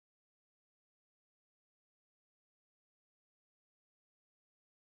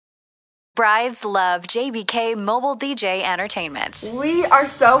brides love JBK Mobile DJ Entertainment. We are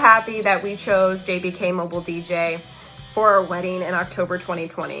so happy that we chose JBK Mobile DJ for our wedding in October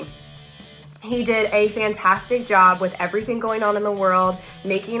 2020. He did a fantastic job with everything going on in the world,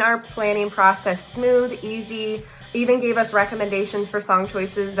 making our planning process smooth, easy, even gave us recommendations for song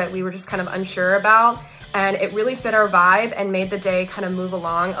choices that we were just kind of unsure about. And it really fit our vibe and made the day kind of move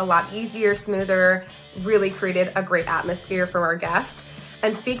along a lot easier, smoother, really created a great atmosphere for our guests.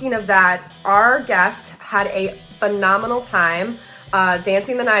 And speaking of that, our guests had a phenomenal time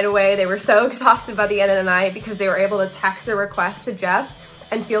dancing the night away. They were so exhausted by the end of the night because they were able to text their requests to Jeff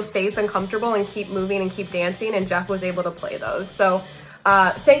and feel safe and comfortable and keep moving and keep dancing, and Jeff was able to play those. So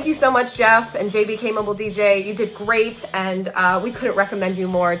thank you so much, Jeff and JBK Mobile DJ. You did great, and we couldn't recommend you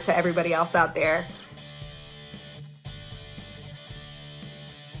more to everybody else out there.